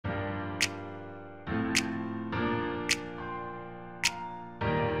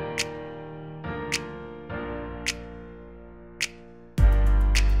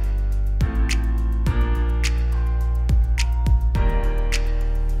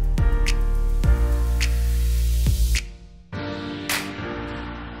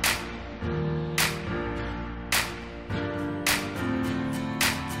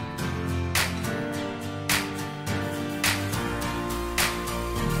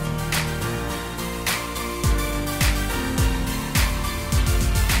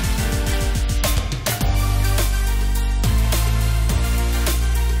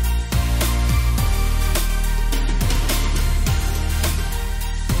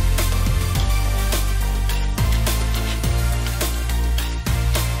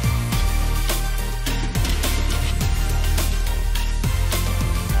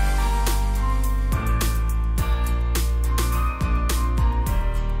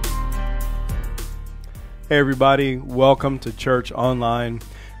Hey everybody, welcome to Church Online.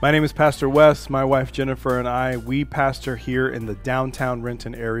 My name is Pastor Wes. My wife Jennifer and we pastor here in the downtown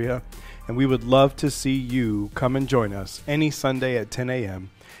Renton area, and we would love to see you come and join us any Sunday at 10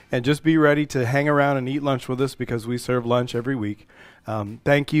 a.m. And just be ready to hang around and eat lunch with us because we serve lunch every week.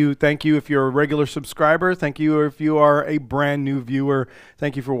 Thank you if you're a regular subscriber. Thank you if you are a brand new viewer.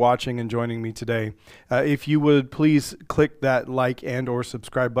 Thank you for watching and joining me today. If you would please click that like and or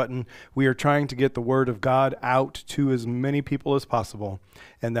subscribe button. We are trying to get the Word of God out to as many people as possible,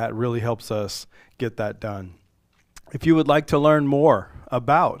 and that really helps us get that done. If you would like to learn more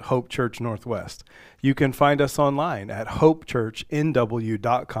about Hope Church Northwest, you can find us online at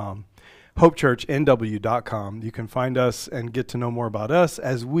hopechurchnw.com. hopechurchnw.com. You can find us and get to know more about us,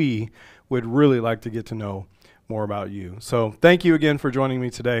 as we would really like to get to know more about you. So thank you again for joining me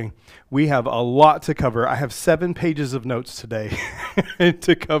today. We have a lot to cover. I have 7 pages of notes today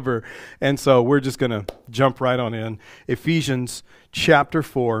to cover, and so we're just going to jump right on in. Ephesians chapter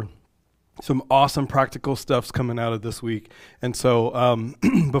 4. Some awesome practical stuff's coming out of this week. And so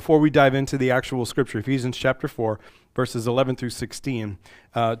before we dive into the actual scripture, Ephesians chapter 4, verses 11 through 16,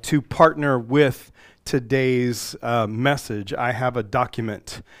 to partner with today's message, I have a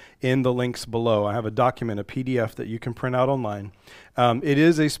document in the links below. I have a document, a PDF that you can print out online. It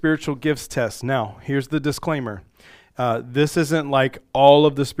is a spiritual gifts test. Now, here's the disclaimer. This isn't like all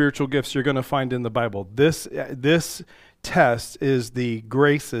of the spiritual gifts you're going to find in the Bible. This test is the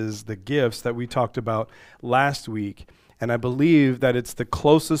graces, the gifts that we talked about last week. And I believe that it's the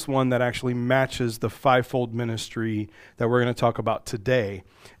closest one that actually matches the fivefold ministry that we're going to talk about today.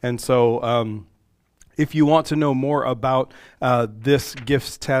 And so if you want to know more about this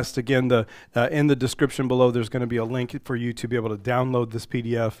gifts test, again, in the description below, there's going to be a link for you to be able to download this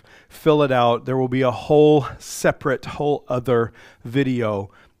PDF, fill it out. There will be a whole other video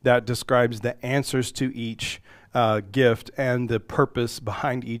that describes the answers to each gift and the purpose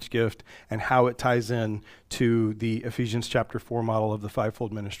behind each gift and how it ties in to the Ephesians chapter 4 model of the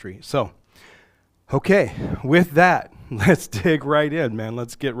fivefold ministry. So, okay, with that, let's dig right in, man.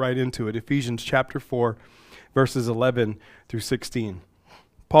 Let's get right into it. Ephesians chapter 4, verses 11 through 16.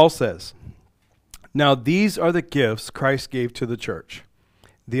 Paul says, "Now these are the gifts Christ gave to the church: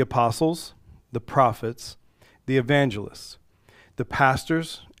 the apostles, the prophets, the evangelists, the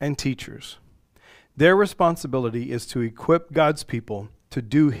pastors and teachers. Their responsibility is to equip God's people to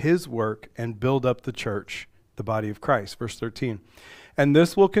do his work and build up the church, the body of Christ." Verse 13. "And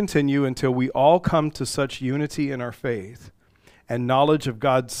this will continue until we all come to such unity in our faith and knowledge of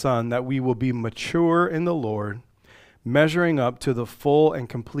God's Son that we will be mature in the Lord, measuring up to the full and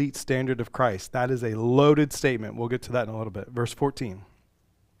complete standard of Christ." That is a loaded statement. We'll get to that in a little bit. Verse 14.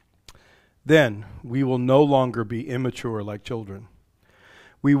 "Then we will no longer be immature like children.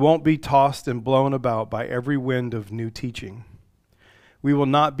 We won't be tossed and blown about by every wind of new teaching. We will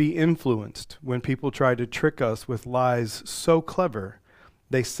not be influenced when people try to trick us with lies so clever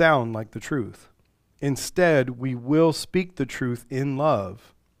they sound like the truth. Instead, we will speak the truth in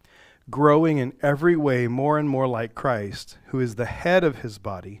love, growing in every way more and more like Christ, who is the head of his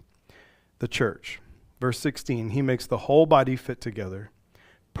body, the church." Verse 16, "He makes the whole body fit together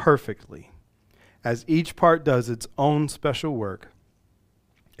perfectly. As each part does its own special work,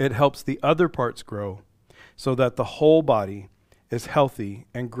 it helps the other parts grow so that the whole body is healthy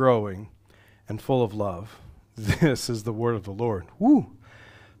and growing and full of love." This is the word of the Lord. Woo!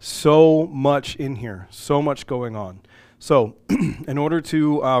 So much in here, so much going on. So in order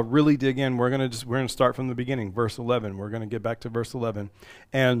to really dig in, we're going to start from the beginning, verse 11. We're going to get back to verse 11.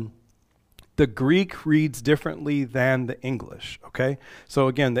 And the Greek reads differently than the English, okay? So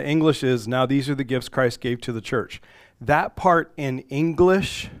again, the English is, "Now these are the gifts Christ gave to the church." That part in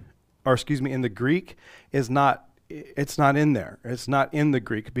English, or excuse me, in the Greek, it's not in there. It's not in the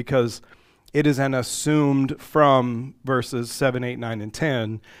Greek because it is an assumed from verses 7, 8, 9, and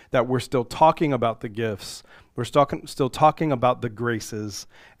 10 that we're still talking about the gifts. We're still talking about the graces.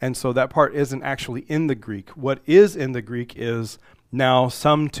 And so that part isn't actually in the Greek. What is in the Greek is "now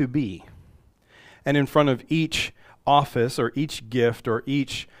some to be." And in front of each office or each gift or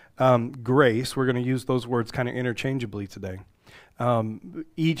each grace, we're going to use those words kind of interchangeably today.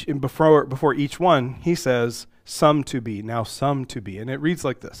 Before each one, he says, "some to be," now some to be. And it reads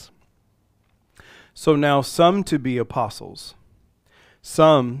like this. "So now some to be apostles,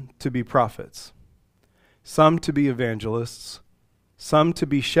 some to be prophets, some to be evangelists, some to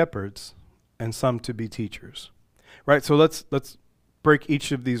be shepherds, and some to be teachers." Right? So let's break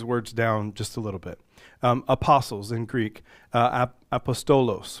each of these words down just a little bit. Apostles in Greek,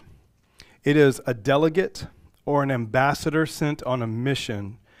 apostolos. It is a delegate or an ambassador sent on a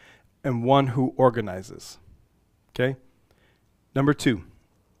mission and one who organizes. Okay? Number 2,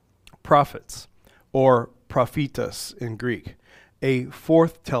 prophets, or prophetos in Greek, a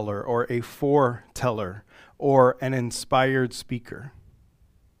forth-teller or a foreteller, or an inspired speaker.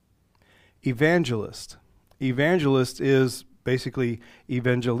 Evangelist. Evangelist is basically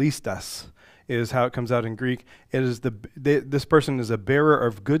evangelistas, is how it comes out in Greek. It is this person is a bearer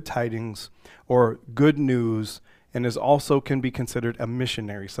of good tidings or good news, and is also can be considered a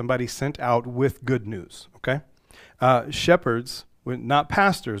missionary, somebody sent out with good news. Okay, shepherds, not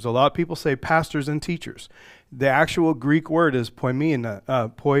pastors. A lot of people say pastors and teachers. The actual Greek word is poimenas,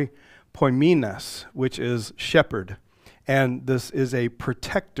 which is shepherd, and this is a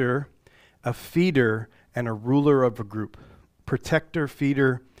protector, a feeder, and a ruler of a group. Protector,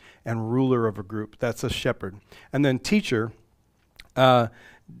 feeder, and ruler of a group. That's a shepherd. And then teacher,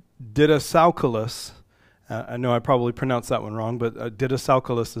 didasaukalos. I know I probably pronounced that one wrong, but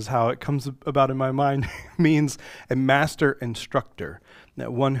didasaukalos is how it comes about in my mind. Means a master instructor,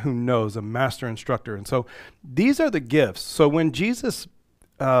 one who knows, a master instructor. And so these are the gifts. So when Jesus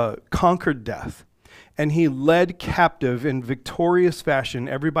conquered death, and he led captive in victorious fashion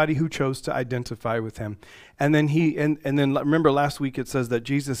everybody who chose to identify with him. And then then remember last week it says that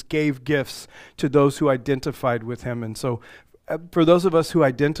Jesus gave gifts to those who identified with him. And so for those of us who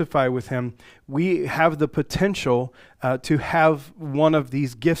identify with him, we have the potential to have one of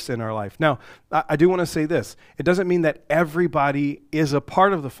these gifts in our life. Now, I do want to say this. It doesn't mean that everybody is a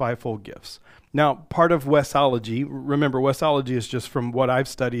part of the fivefold gifts. Now, part of Westology, remember Westology is just from what I've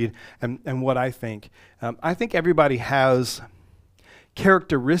studied and what I think. I think everybody has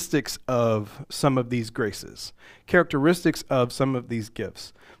characteristics of some of these graces, characteristics of some of these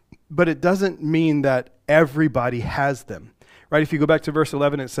gifts. But it doesn't mean that everybody has them, right? If you go back to verse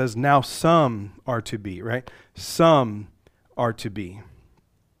 11, it says, now some are to be, right? Some are to be.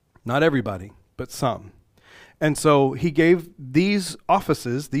 Not everybody, but some. And so he gave these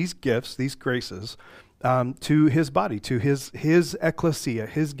offices, these gifts, these graces, to his body, to his ecclesia,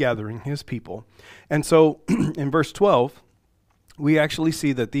 his gathering, his people. And so in verse 12, we actually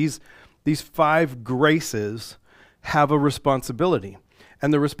see that these 5 graces have a responsibility.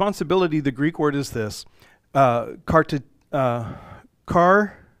 And the responsibility, the Greek word is this, katartismon.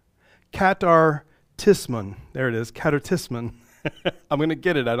 There it is, katartismon. I'm going to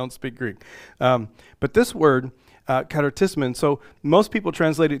get it. I don't speak Greek. But this word, katartismon, so most people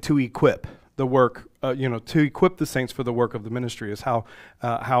translate it to equip the work, to equip the saints for the work of the ministry is how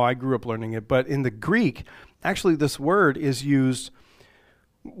I grew up learning it. But in the Greek, actually this word is used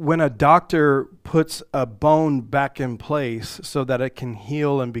when a doctor puts a bone back in place so that it can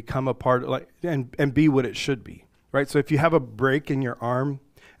heal and become a part, and be what it should be, right? So if you have a break in your arm,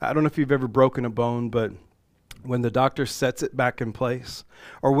 I don't know if you've ever broken a bone, but when the doctor sets it back in place,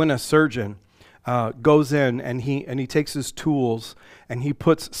 or when a surgeon goes in and he takes his tools and he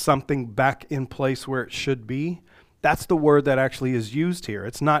puts something back in place where it should be, that's the word that actually is used here.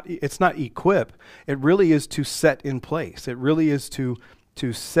 It's not equip. It really is to set in place. It really is to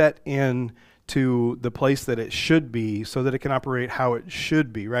set in to the place that it should be so that it can operate how it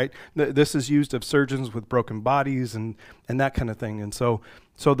should be, right? This is used of surgeons with broken bodies and that kind of thing. And so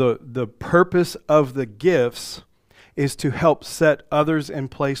the purpose of the gifts is to help set others in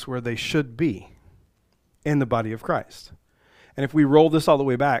place where they should be in the body of Christ. And if we roll this all the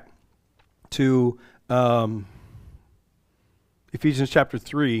way back to Ephesians chapter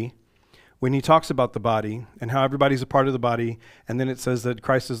 3, when he talks about the body and how everybody's a part of the body, and then it says that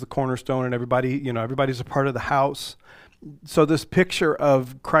Christ is the cornerstone and everybody's a part of the house. So this picture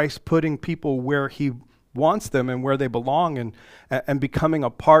of Christ putting people where he wants them and where they belong and becoming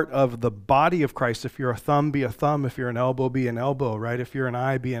a part of the body of Christ. If you're a thumb, be a thumb. If you're an elbow, be an elbow, right? If you're an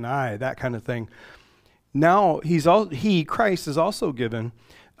eye, be an eye, that kind of thing. Now, Christ is also given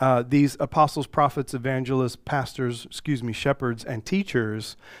these apostles, prophets, evangelists, pastors, shepherds, and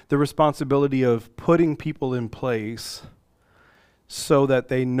teachers, the responsibility of putting people in place so that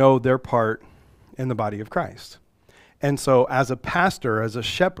they know their part in the body of Christ. And so as a pastor, as a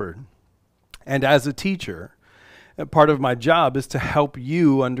shepherd, and as a teacher, part of my job is to help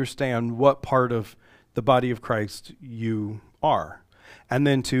you understand what part of the body of Christ you are. And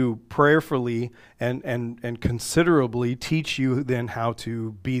then to prayerfully and considerably teach you then how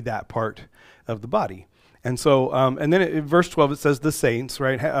to be that part of the body. And so, and then in verse 12 it says the saints,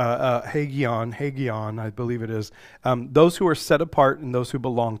 right? Hagion, I believe it is. Those who are set apart and those who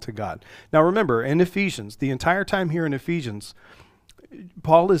belong to God. Now remember, in Ephesians, the entire time here in Ephesians,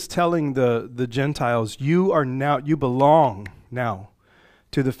 Paul is telling the Gentiles, you belong now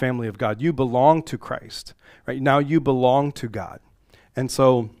to the family of God. You belong to Christ, right? Now you belong to God. And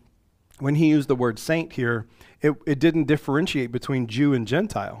so when he used the word saint here, it didn't differentiate between Jew and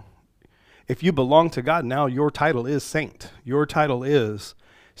Gentile. If you belong to God now, your title is saint. Your title is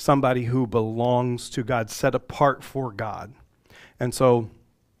somebody who belongs to God, set apart for God. And so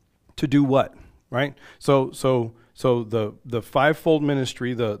to do what, right? So the fivefold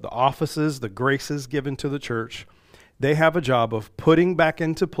ministry, the offices, the graces given to the church, they have a job of putting back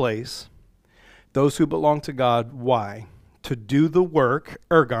into place those who belong to God. Why? To do the work,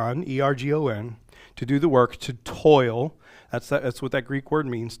 ergon, E-R-G-O-N, to do the work, to toil. That's what that Greek word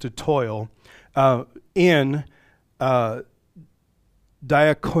means, to toil, in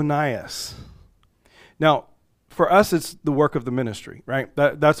diakonias. Now, for us, it's the work of the ministry, right?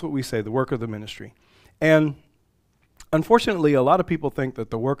 That's what we say, the work of the ministry. And unfortunately, a lot of people think that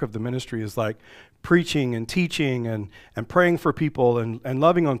the work of the ministry is like preaching and teaching and praying for people and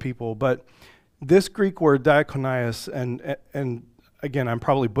loving on people. But this Greek word diakonias, and again, I'm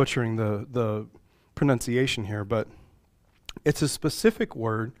probably butchering the pronunciation here, but it's a specific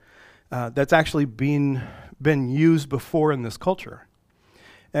word that's actually been used before in this culture.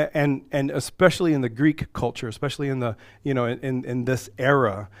 And especially in the Greek culture, especially in the in this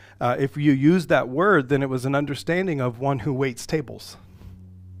era, if you use that word, then it was an understanding of one who waits tables,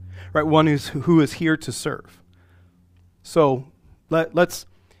 right? One who is here to serve. So let's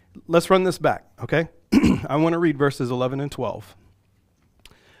run this back, okay? I want to read verses 11 and 12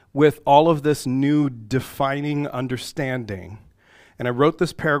 with all of this new defining understanding. And I wrote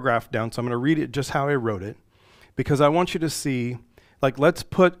this paragraph down, so I'm going to read it just how I wrote it, because I want you to see. Like, let's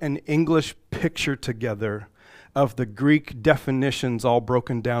put an English picture together of the Greek definitions all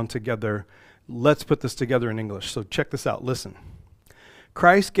broken down together. Let's put this together in English. So check this out. Listen.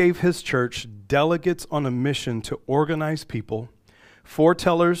 Christ gave his church delegates on a mission to organize people,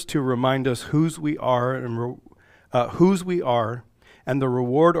 foretellers to remind us whose we are and the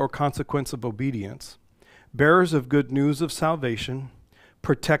reward or consequence of obedience, bearers of good news of salvation,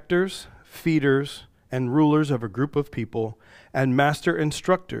 protectors, feeders, and rulers of a group of people, and master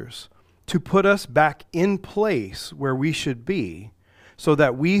instructors, to put us back in place where we should be, so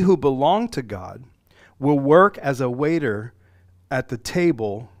that we who belong to God will work as a waiter at the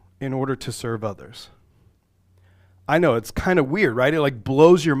table in order to serve others. I know, it's kind of weird, right? It like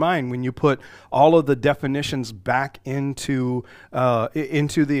blows your mind when you put all of the definitions back into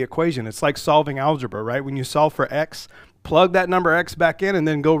the equation. It's like solving algebra, right? When you solve for x, plug that number x back in and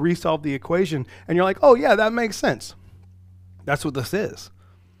then go resolve the equation. And you're like, oh yeah, that makes sense. That's what this is.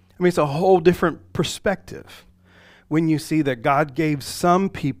 I mean, it's a whole different perspective when you see that God gave some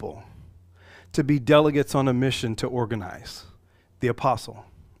people to be delegates on a mission to organize, the apostle,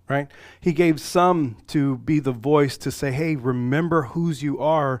 right? He gave some to be the voice to say, hey, remember whose you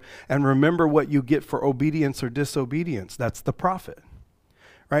are and remember what you get for obedience or disobedience. That's the prophet.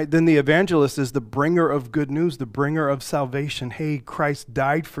 Right? Then the evangelist is the bringer of good news, the bringer of salvation. Hey, Christ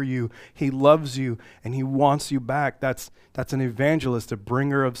died for you. He loves you and he wants you back. That's an evangelist, a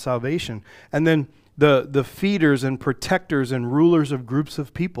bringer of salvation. And then the feeders and protectors and rulers of groups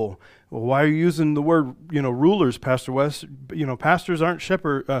of people. Well, why are you using the word, rulers, Pastor West? Pastors and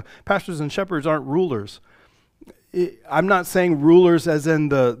shepherds aren't rulers. I'm not saying rulers as in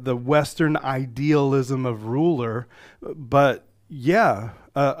the Western idealism of ruler, but yeah,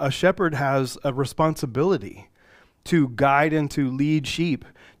 a shepherd has a responsibility to guide and to lead sheep,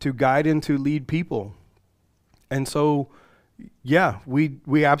 to guide and to lead people. And so, yeah,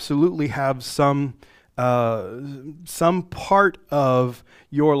 we absolutely have some part of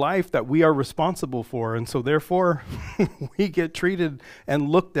your life that we are responsible for. And so therefore, we get treated and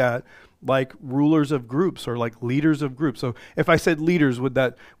looked at like rulers of groups or like leaders of groups. So if I said leaders, would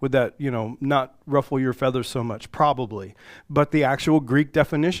that not ruffle your feathers so much? Probably. But the actual Greek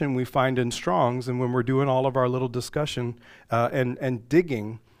definition we find in Strong's, and when we're doing all of our little discussion and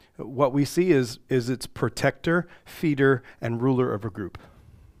digging, what we see is it's protector, feeder, and ruler of a group.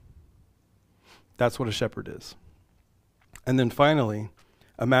 That's what a shepherd is. And then finally,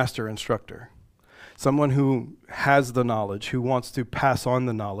 a master instructor. Someone who has the knowledge, who wants to pass on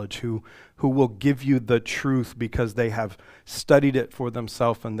the knowledge, who will give you the truth because they have studied it for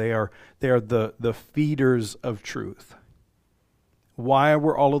themselves and they are the feeders of truth. Why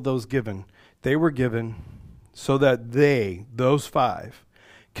were all of those given? They were given so that those five,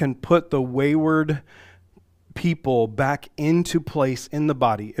 can put the wayward people back into place in the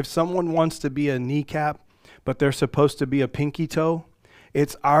body. If someone wants to be a kneecap, but they're supposed to be a pinky toe,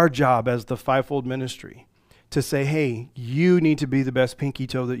 it's our job as the fivefold ministry to say, hey, you need to be the best pinky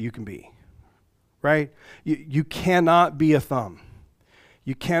toe that you can be, right? You cannot be a thumb.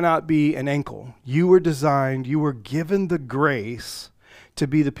 You cannot be an ankle. You were designed, you were given the grace to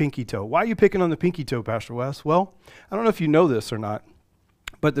be the pinky toe. Why are you picking on the pinky toe, Pastor Wes? Well, I don't know if you know this or not,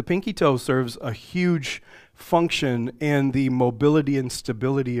 but the pinky toe serves a huge function in the mobility and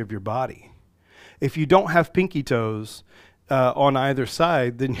stability of your body. If you don't have pinky toes on either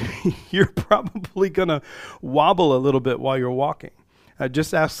side, then you're probably going to wobble a little bit while you're walking.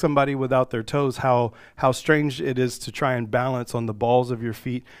 Just ask somebody without their toes how strange it is to try and balance on the balls of your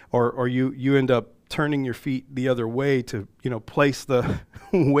feet, or you end up turning your feet the other way to place the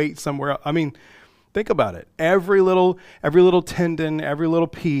weight somewhere else. I mean, think about it. Every little tendon, every little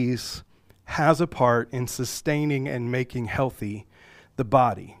piece has a part in sustaining and making healthy the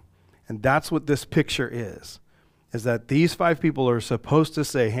body. And that's what this picture is that these 5 people are supposed to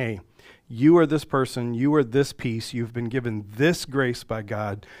say, hey, you are this person, you are this piece, you've been given this grace by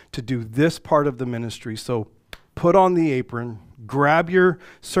God to do this part of the ministry. So put on the apron, grab your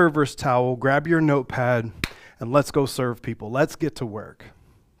server's towel, grab your notepad, and let's go serve people. Let's get to work.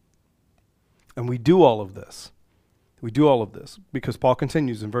 And we do all of this. We do all of this because Paul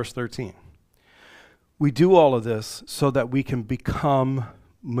continues in verse 13. We do all of this so that we can become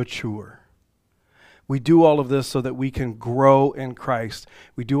mature. We do all of this so that we can grow in Christ.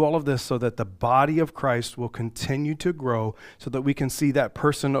 We do all of this so that the body of Christ will continue to grow, so that we can see that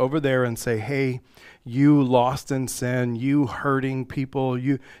person over there and say, hey, you lost in sin, you hurting people,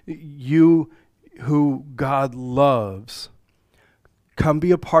 you who God loves, come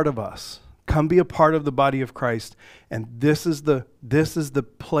be a part of us. Come be a part of the body of Christ. And this is the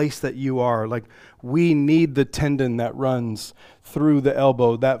place that you are. Like, we need the tendon that runs through the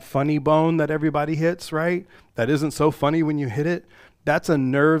elbow, that funny bone that everybody hits, right? That isn't so funny when you hit it. That's a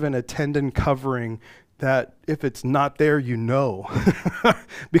nerve and a tendon covering that if it's not there,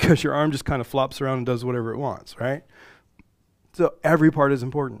 because your arm just kind of flops around and does whatever it wants, right? So every part is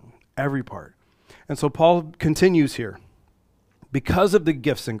important, every part. And so Paul continues here. Because of the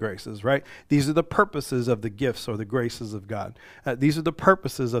gifts and graces, right? These are the purposes of the gifts or the graces of God. These are the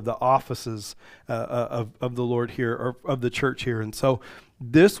purposes of the offices of the Lord here, or of the church here. And so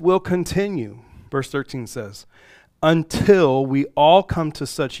this will continue, verse 13 says, until we all come to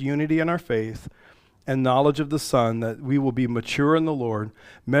such unity in our faith and knowledge of the Son that we will be mature in the Lord,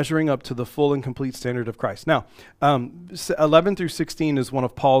 measuring up to the full and complete standard of Christ. Now, 11 through 16 is one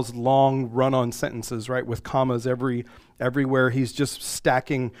of Paul's long run-on sentences, right, with commas everywhere. He's just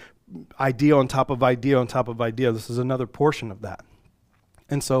stacking idea on top of idea on top of idea. This is another portion of that.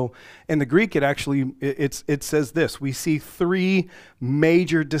 And so in the Greek, it says this. We see 3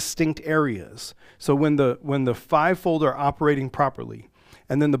 major distinct areas. So when the fivefold are operating properly,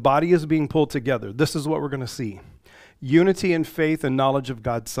 and then the body is being pulled together, this is what we're going to see. Unity in faith and knowledge of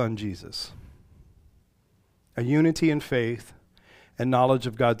God's Son, Jesus. A unity in faith and knowledge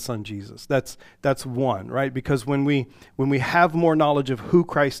of God's Son, Jesus. That's one, right? Because when we have more knowledge of who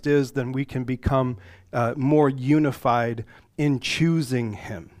Christ is, then we can become more unified in choosing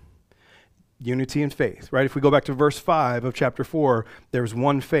him. Unity in faith, right? If we go back to verse 5 of chapter 4, there's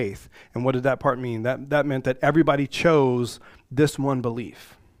one faith. And what did that part mean? That meant that everybody chose this one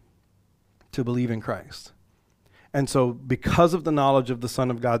belief, to believe in Christ. And so because of the knowledge of the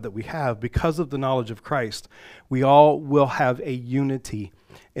Son of God that we have, because of the knowledge of Christ, we all will have a unity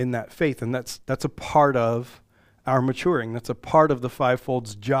in that faith. And that's a part of our maturing. That's a part of the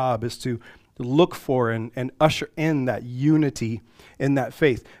fivefold's job, is to look for and usher in that unity in that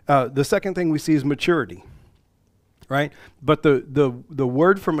faith. The second thing we see is maturity, right? But the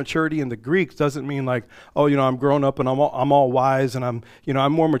word for maturity in the Greek doesn't mean like, oh, I'm grown up and I'm all wise and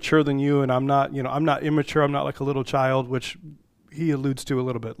I'm more mature than you, and I'm not immature. I'm not like a little child, which he alludes to a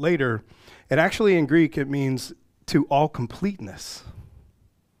little bit later. And actually in Greek, it means to all completeness.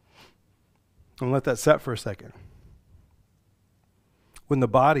 And let that set for a second. When the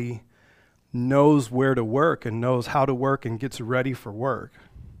body knows where to work and knows how to work and gets ready for work,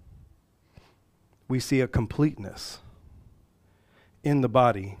 we see a completeness in the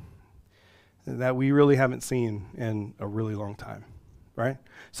body that we really haven't seen in a really long time, right?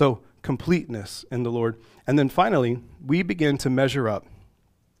 So completeness in the Lord. And then finally, we begin to measure up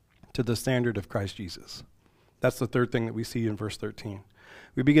to the standard of Christ Jesus. That's the third thing that we see in verse 13.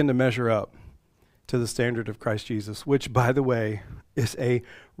 We begin to measure up to the standard of Christ Jesus, which, by the way, is a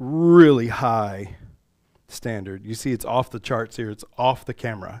really high standard. You see, it's off the charts here. It's off the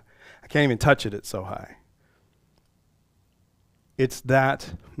camera. I can't even touch it. It's so high. It's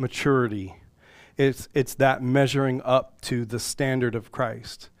that maturity. It's that measuring up to the standard of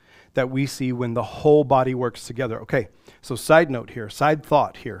Christ that we see when the whole body works together. Okay, so side note here, side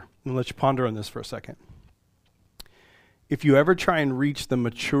thought here. I'm going to let you ponder on this for a second. If you ever try and reach the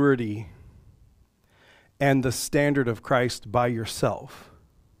maturity and the standard of Christ by yourself,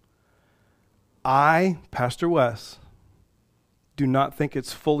 I, Pastor Wes, do not think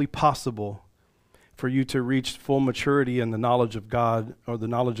it's fully possible for you to reach full maturity in the knowledge of God or the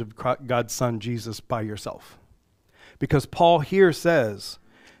knowledge of God's Son, Jesus, by yourself. Because Paul here says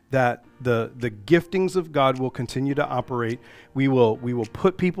that the giftings of God will continue to operate. We will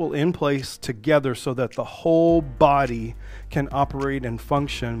put people in place together so that the whole body can operate and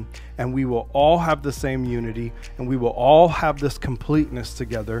function, and we will all have the same unity, and we will all have this completeness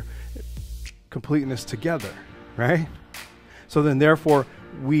together, right? So then therefore,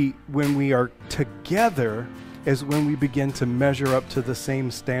 when we are together is when we begin to measure up to the same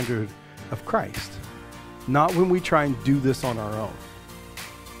standard of Christ, not when we try and do this on our own.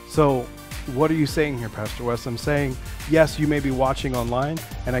 So what are you saying here, Pastor Wes? I'm saying, yes, you may be watching online,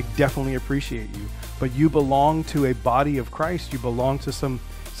 and I definitely appreciate you, but you belong to a body of Christ. You belong to some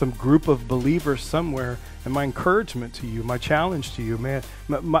group of believers somewhere, and my encouragement to you, my challenge to you, man,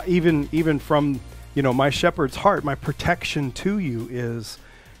 even from my shepherd's heart, my protection to you is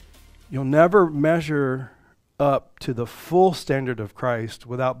you'll never measure up to the full standard of Christ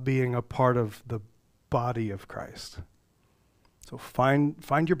without being a part of the body of Christ. So find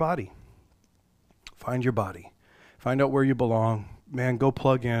your body. Find your body. Find out where you belong. Man, go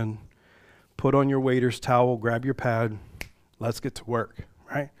plug in. Put on your waiter's towel. Grab your pad. Let's get to work,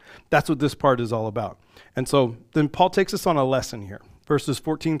 right? That's what this part is all about. And so then Paul takes us on a lesson here, verses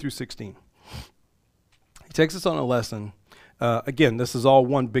 14 through 16. He takes us on a lesson. Again, this is all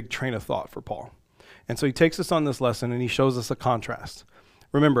one big train of thought for Paul. And so he takes us on this lesson and he shows us a contrast.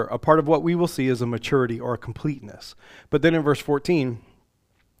 Remember, a part of what we will see is a maturity or a completeness. But then in verse 14,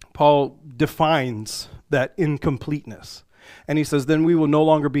 Paul defines that incompleteness. And he says, then we will no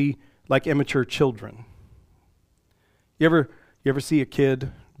longer be like immature children. You ever see a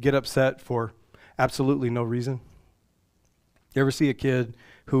kid get upset for absolutely no reason? You ever see a kid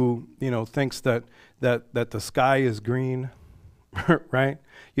who, thinks that the sky is green, right?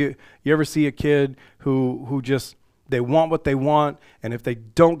 You ever see a kid who just, they want what they want, and if they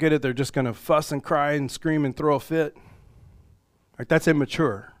don't get it, they're just going to fuss and cry and scream and throw a fit? Right? That's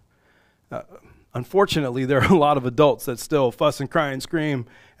immature. Unfortunately, there are a lot of adults that still fuss and cry and scream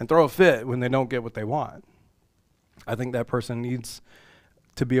and throw a fit when they don't get what they want. I think that person needs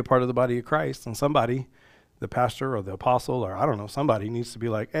to be a part of the body of Christ, and somebody, the pastor or the apostle or I don't know, somebody needs to be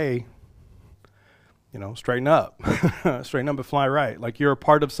like, hey, straighten up. Straighten up and fly right. Like you're a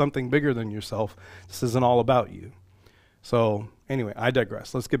part of something bigger than yourself. This isn't all about you. So anyway, I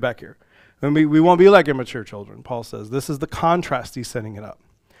digress. Let's get back here. And we won't be like immature children, Paul says. This is the contrast he's setting it up.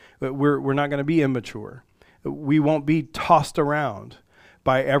 We're not going to be immature. We won't be tossed around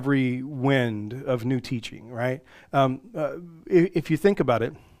by every wind of new teaching, right? If you think about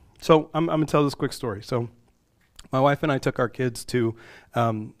it, so I'm going to tell this quick story. So my wife and I took our kids to,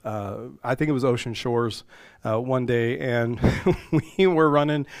 I think it was Ocean Shores one day, and we were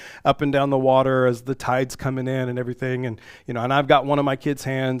running up and down the water as the tide's coming in and everything, and and I've got one of my kids'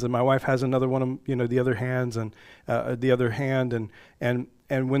 hands, and my wife has another one of the other hands, and the other hand,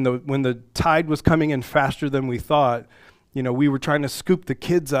 and when the tide was coming in faster than we thought, we were trying to scoop the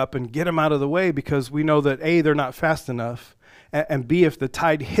kids up and get them out of the way because we know that A, they're not fast enough, and B, if the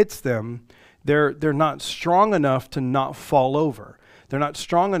tide hits them, they're not strong enough to not fall over. They're not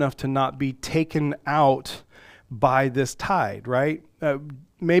strong enough to not be taken out by this tide, right?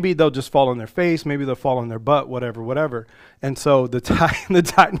 Maybe they'll just fall on their face. Maybe they'll fall on their butt, whatever. And so the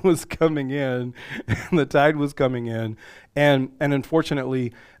tide was coming in, and the tide was coming in. And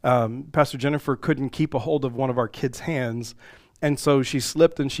unfortunately, Pastor Jennifer couldn't keep a hold of one of our kids' hands. And so she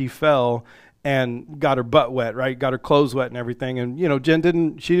slipped and she fell and got her butt wet, right? Got her clothes wet and everything. And, Jen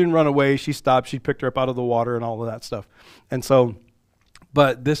didn't run away. She stopped. She picked her up out of the water and all of that stuff. And so,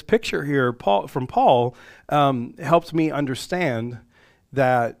 but this picture here from Paul helped me understand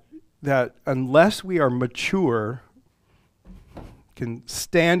that unless we are mature, can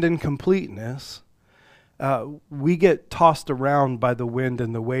stand in completeness, we get tossed around by the wind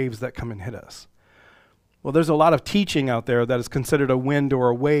and the waves that come and hit us. Well, there's a lot of teaching out there that is considered a wind or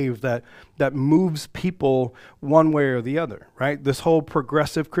a wave that moves people one way or the other, right? This whole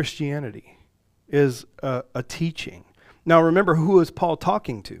progressive Christianity is a teaching. Now, remember, who is Paul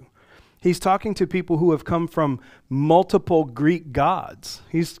talking to? He's talking to people who have come from multiple Greek gods.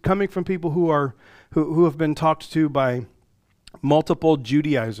 He's coming from people who have been talked to by multiple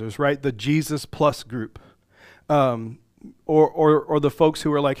Judaizers, right? The Jesus plus group. Or the folks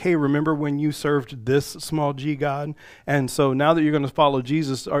who are like, hey, remember when you served this small g God? And so now that you're going to follow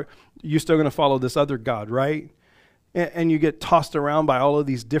Jesus, are you still going to follow this other God, right? And you get tossed around by all of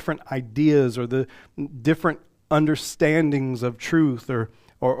these different ideas or the different understandings of truth or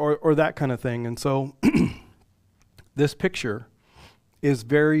or that kind of thing. And so this picture is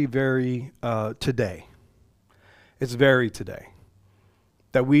very, very today. It's very today.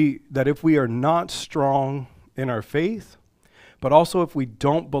 That if we are not strong in our faith, but also if we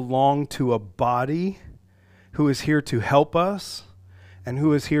don't belong to a body who is here to help us and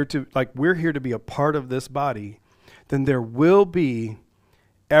who is here to, like, we're here to be a part of this body, then there will be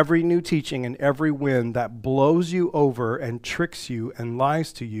every new teaching and every wind that blows you over and tricks you and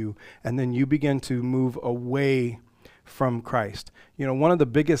lies to you, and then you begin to move away from Christ. You know, one of the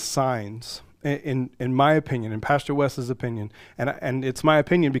biggest signs, in my opinion, in Pastor Wes's opinion, and it's my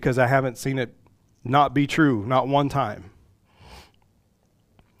opinion because I haven't seen it not be true, not one time.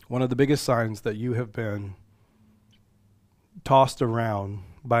 One of the biggest signs that you have been tossed around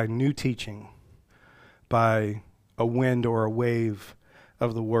by new teaching, by a wind or a wave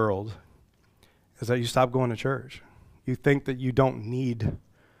of the world, is that you stop going to church. You think that you don't need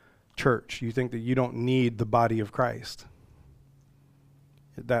church. You think that you don't need the body of Christ.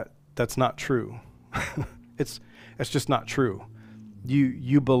 That's not true. It's just not true.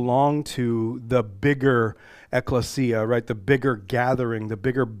 You belong to the bigger ecclesia, right? The bigger gathering, the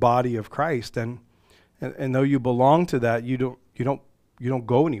bigger body of Christ, and though you belong to that, you don't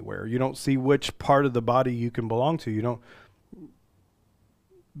go anywhere. You don't see which part of the body you can belong to. You don't.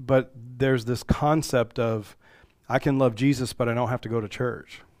 But there's this concept of, I can love Jesus, but I don't have to go to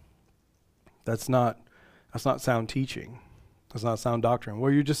church. That's not sound teaching. That's not sound doctrine.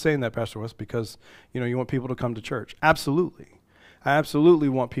 Well, you're just saying that, Pastor West, because you want people to come to church. Absolutely. I absolutely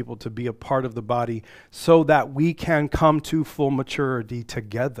want people to be a part of the body so that we can come to full maturity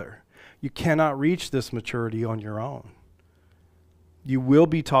together. You cannot reach this maturity on your own. You will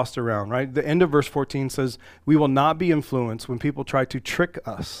be tossed around, right? The end of verse 14 says, we will not be influenced when people try to trick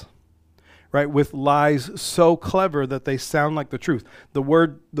us, right? With lies so clever that they sound like the truth.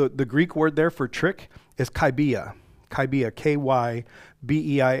 The Greek word there for trick is kaibia. Kaibia,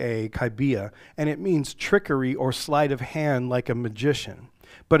 K-Y-B-E-I-A, kaibia. And it means trickery or sleight of hand like a magician.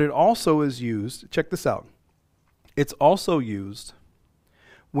 But it also is used, check this out. It's also used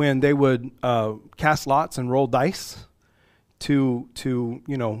when they would cast lots and roll dice to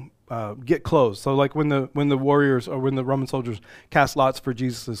get clothes. So like when the warriors or when the Roman soldiers cast lots for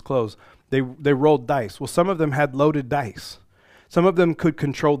Jesus' clothes, they rolled dice. Well, some of them had loaded dice. Some of them could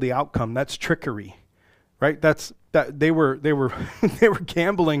control the outcome. That's trickery, right? They were they were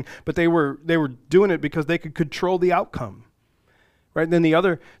gambling, but they were doing it because they could control the outcome. Right? Then the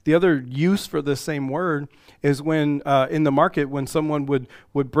other use for this same word is when in the market, when someone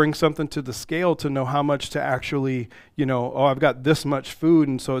would bring something to the scale to know how much to actually, I've got this much food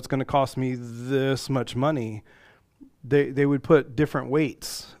and so it's going to cost me this much money. They would put different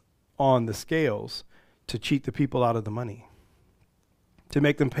weights on the scales to cheat the people out of the money, to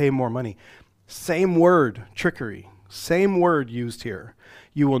make them pay more money. Same word, trickery. Same word used here.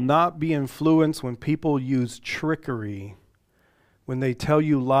 You will not be influenced when people use trickery, when they tell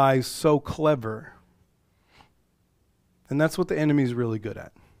you lies so clever. And that's what the enemy's really good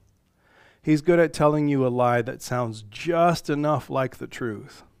at. He's good at telling you a lie that sounds just enough like the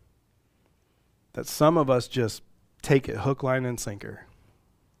truth that some of us just take it hook, line, and sinker,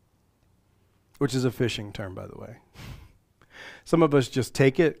 which is a fishing term, by the way. Some of us just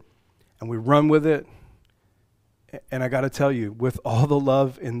take it and we run with it. And I got to tell you, with all the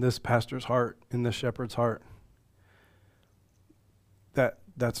love in this pastor's heart, in this shepherd's heart,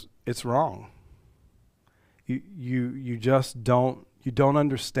 it's wrong. You just don't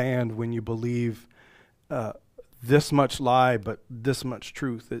understand when you believe this much lie but this much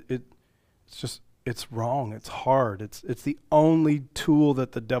truth. It's wrong. It's hard. It's the only tool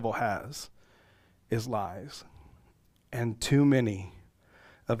that the devil has is lies. And too many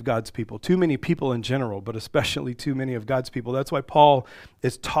of God's people, too many people in general, but especially too many of God's people. That's why Paul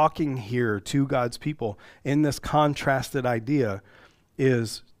is talking here to God's people in this contrasted idea.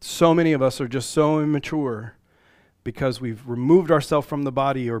 Is so many of us are just so immature because we've removed ourselves from the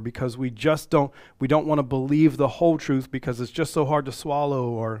body, or because we don't want to believe the whole truth because it's just so hard to swallow,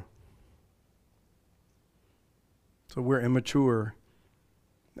 or so we're immature,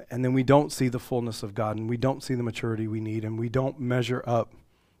 and then we don't see the fullness of God, and we don't see the maturity we need, and we don't measure up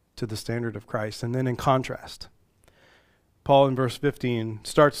to the standard of Christ. And then in contrast, Paul in verse 15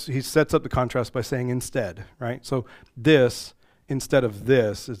 he sets up the contrast by saying instead, right? So this instead of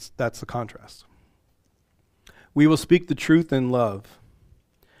this, that's the contrast. We will speak the truth in love,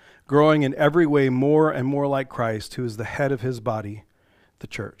 growing in every way more and more like Christ, who is the head of his body, the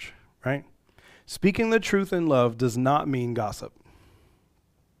church, right? Speaking the truth in love does not mean gossip.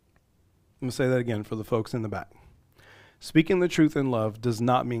 I'm going to say that again for the folks in the back. Speaking the truth in love does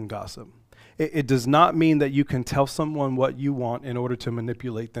not mean gossip. It does not mean that you can tell someone what you want in order to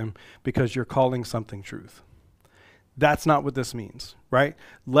manipulate them because you're calling something truth. That's not what this means, right?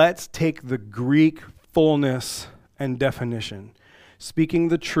 Let's take the Greek fullness and definition. Speaking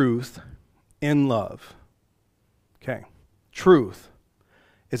the truth in love. Okay. Truth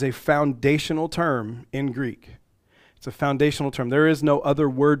is a foundational term in Greek. It's a foundational term. There is no other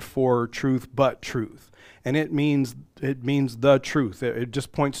word for truth but truth. And it means the truth. It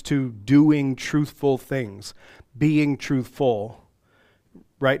just points to doing truthful things, being truthful,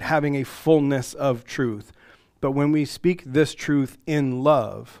 right? Having a fullness of truth. But when we speak this truth in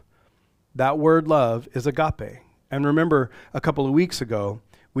love, that word love is agape. And remember, a couple of weeks ago,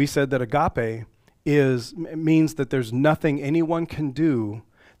 we said that agape means that there's nothing anyone can do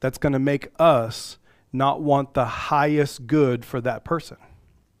that's going to make us not want the highest good for that person.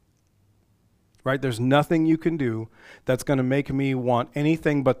 Right? There's nothing you can do that's going to make me want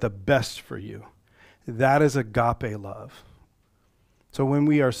anything but the best for you. That is agape love. So when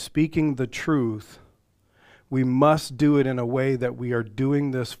we are speaking the truth, we must do it in a way that we are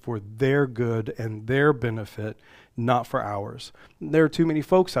doing this for their good and their benefit, not for ours. There are too many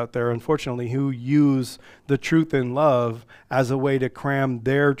folks out there, unfortunately, who use the truth in love as a way to cram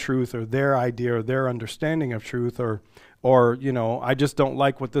their truth or their idea or their understanding of truth or I just don't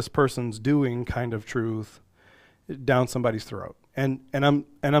like what this person's doing kind of truth down somebody's throat. And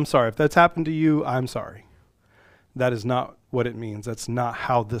I'm sorry. If that's happened to you, I'm sorry. That is not what it means. That's not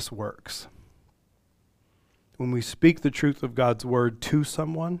how this works. When we speak the truth of God's word to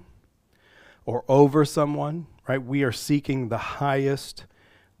someone or over someone, right, we are seeking the highest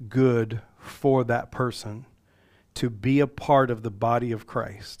good for that person to be a part of the body of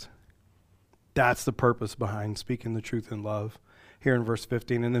Christ. That's the purpose behind speaking the truth in love here in verse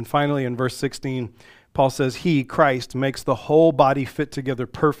 15. And then finally in verse 16, Paul says, He, Christ, makes the whole body fit together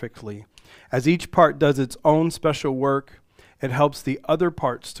perfectly. As each part does its own special work, it helps the other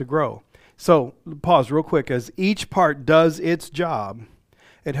parts to grow. So, pause real quick. As each part does its job,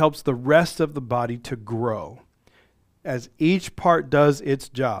 it helps the rest of the body to grow. As each part does its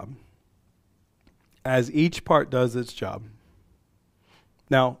job. As each part does its job.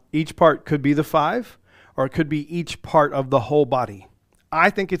 Now, each part could be the 5, or it could be each part of the whole body. I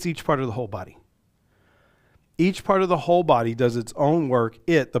think it's each part of the whole body. Each part of the whole body does its own work.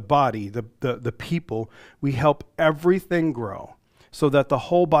 It, the body, the people, we help everything grow so that the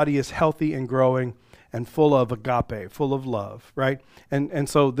whole body is healthy and growing and full of agape, full of love, right? And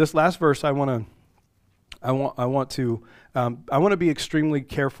so this last verse, I want to be extremely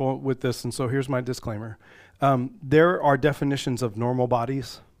careful with this, and so here's my disclaimer. There are definitions of normal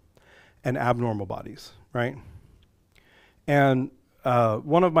bodies and abnormal bodies, right? And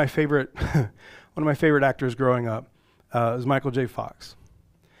one of my favorite actors growing up is Michael J. Fox.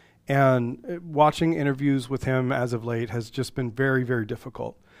 And watching interviews with him as of late has just been very, very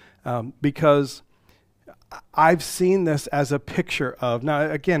difficult because I've seen this as a picture of, now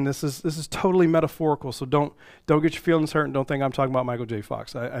again, this is totally metaphorical, so don't get your feelings hurt and don't think I'm talking about Michael J.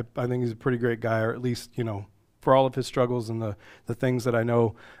 Fox. I think he's a pretty great guy, or at least, for all of his struggles and the things that I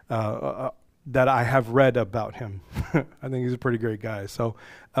know that I have read about him. I think he's a pretty great guy. So,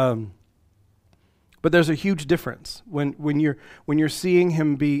 but there's a huge difference when you're seeing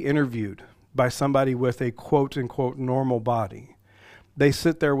him be interviewed by somebody with a quote unquote normal body. They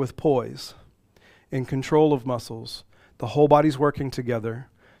sit there with poise, in control of muscles. The whole body's working together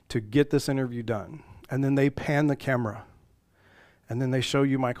to get this interview done. And then they pan the camera. And then they show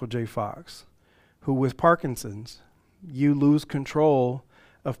you Michael J. Fox, who with Parkinson's, you lose control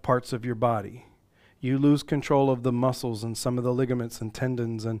of parts of your body. You lose control of the muscles and some of the ligaments and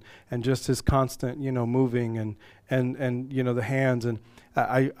tendons and just his constant, moving and the hands. And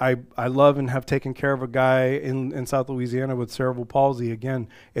I love and have taken care of a guy in South Louisiana with cerebral palsy. Again,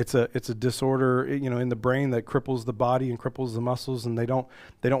 it's a disorder, in the brain that cripples the body and cripples the muscles, and they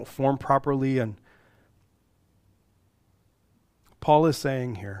don't form properly. And Paul is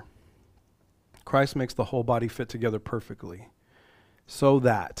saying here, Christ makes the whole body fit together perfectly so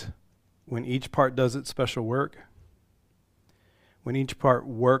that when each part does its special work, when each part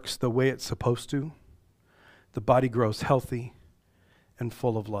works the way it's supposed to, the body grows healthy and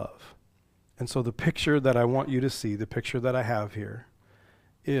full of love. And so the picture that I want you to see, the picture that I have here,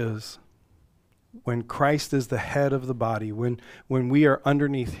 is when Christ is the head of the body, when we are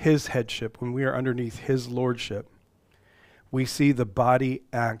underneath his headship, when we are underneath his lordship, we see the body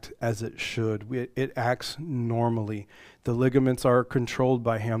act as it should. It acts normally. The ligaments are controlled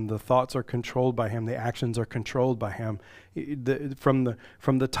by him. The thoughts are controlled by him. The actions are controlled by him. From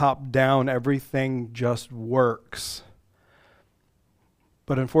the top down, everything just works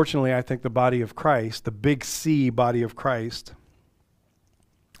But unfortunately, I think the body of Christ, the big C body of Christ,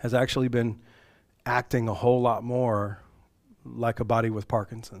 has actually been acting a whole lot more like a body with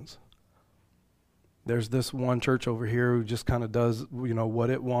Parkinson's. There's this one church over here who just kind of does,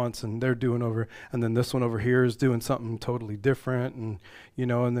 what it wants, and they're doing over, and then this one over here is doing something totally different, and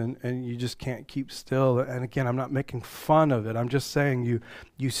and you just can't keep still. And again, I'm not making fun of it. I'm just saying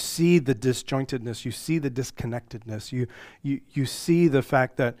you see the disjointedness, you see the disconnectedness, you see the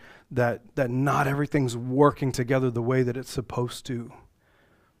fact that not everything's working together the way that it's supposed to.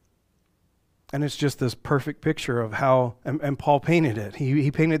 And it's just this perfect picture of how, and Paul painted it.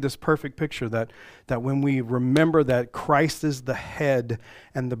 He painted this perfect picture that when we remember that Christ is the head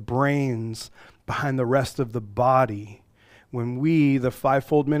and the brains behind the rest of the body, when we, the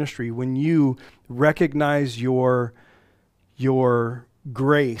fivefold ministry, when you recognize your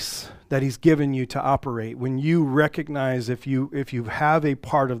grace that he's given you to operate, when you recognize if you have a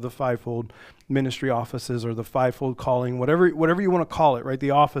part of the fivefold ministry offices or the fivefold calling, whatever you want to call it, right?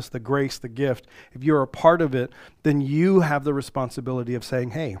 The office, the grace, the gift. If you're a part of it, then you have the responsibility of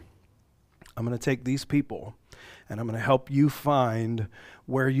saying, hey, I'm going to take these people and I'm going to help you find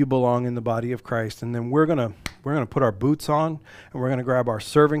where you belong in the body of Christ. And then we're going to put our boots on and we're going to grab our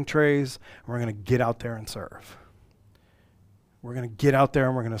serving trays and we're going to get out there and serve. We're going to get out there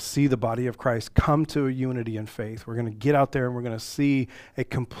and we're going to see the body of Christ come to a unity in faith. We're going to get out there and we're going to see a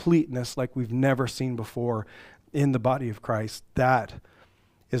completeness like we've never seen before in the body of Christ. That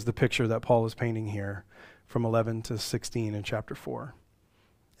is the picture that Paul is painting here from 11 to 16 in chapter 4.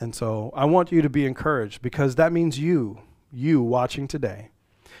 And so I want you to be encouraged because that means you watching today,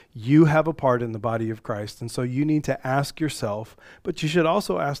 you have a part in the body of Christ. And so you need to ask yourself, but you should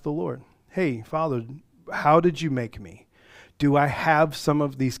also ask the Lord, hey, Father, how did you make me? Do I have some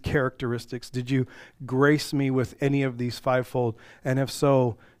of these characteristics? Did you grace me with any of these fivefold? And if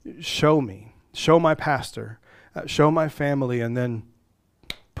so, show me. Show my pastor. Show my family, and then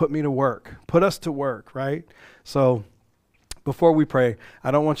put me to work. Put us to work, right? So before we pray, I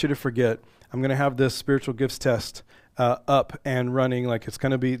don't want you to forget, I'm going to have this spiritual gifts test up and running. Like it's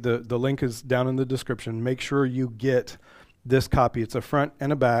going to be, the link is down in the description. Make sure you get this copy. It's a front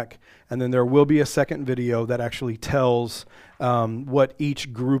and a back, and then there will be a second video that actually tells what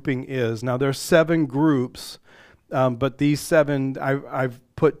each grouping is. Now there's 7 groups, but these 7, I've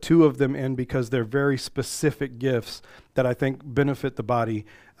put 2 of them in because they're very specific gifts that I think benefit the body,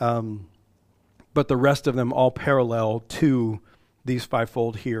 but the rest of them all parallel to these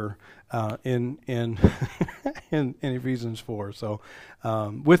fivefold here in in Ephesians 4. So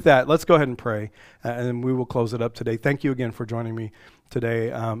with that, let's go ahead and pray, and we will close it up today. Thank you again for joining me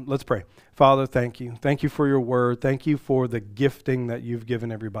today. Let's pray. Father, thank you. Thank you for your word. Thank you for the gifting that you've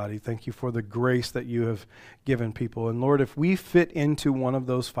given everybody. Thank you for the grace that you have given people. And Lord, if we fit into one of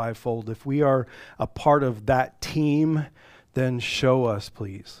those fivefold, if we are a part of that team, then show us,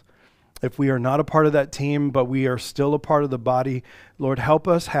 please. If we are not a part of that team, but we are still a part of the body, Lord, help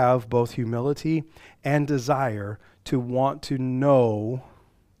us have both humility and desire to want to know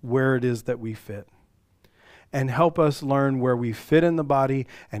where it is that we fit. And help us learn where we fit in the body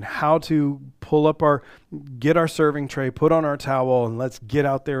and how to get our serving tray, put on our towel, and let's get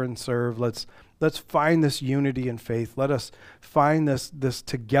out there and serve. Let's find this unity in faith. Let us find this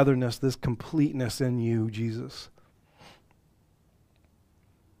togetherness, this completeness in you, Jesus.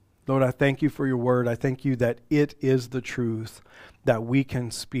 Lord, I thank you for your word. I thank you that it is the truth that we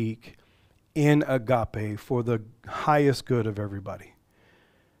can speak in agape for the highest good of everybody.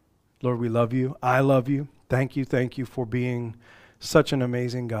 Lord, we love you. I love you. Thank you for being such an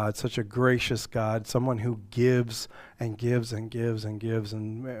amazing God, such a gracious God, someone who gives and gives and gives and gives,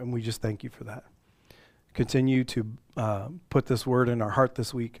 and we just thank you for that. Continue to put this word in our heart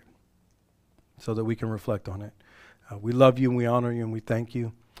this week so that we can reflect on it. We love you and we honor you and we thank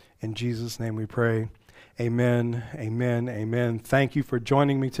you. In Jesus' name we pray. Amen, amen, amen. Thank you for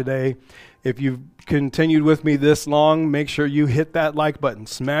joining me today. If you've continued with me this long, make sure you hit that like button.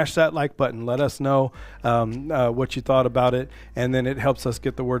 Smash that like button. Let us know what you thought about it, and then it helps us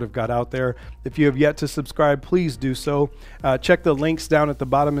get the word of God out there. If you have yet to subscribe, please do so. Check the links down at the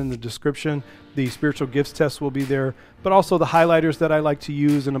bottom in the description. The spiritual gifts test will be there, but also the highlighters that I like to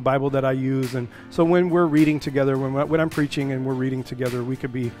use and a Bible that I use. And so when we're reading together, when I'm preaching and we're reading together, we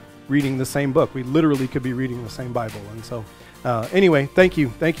could be reading the same book. We literally could be reading the same Bible. And so anyway, thank you.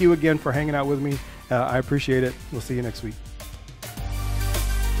 Thank you again for hanging out with me. I appreciate it. We'll see you next week.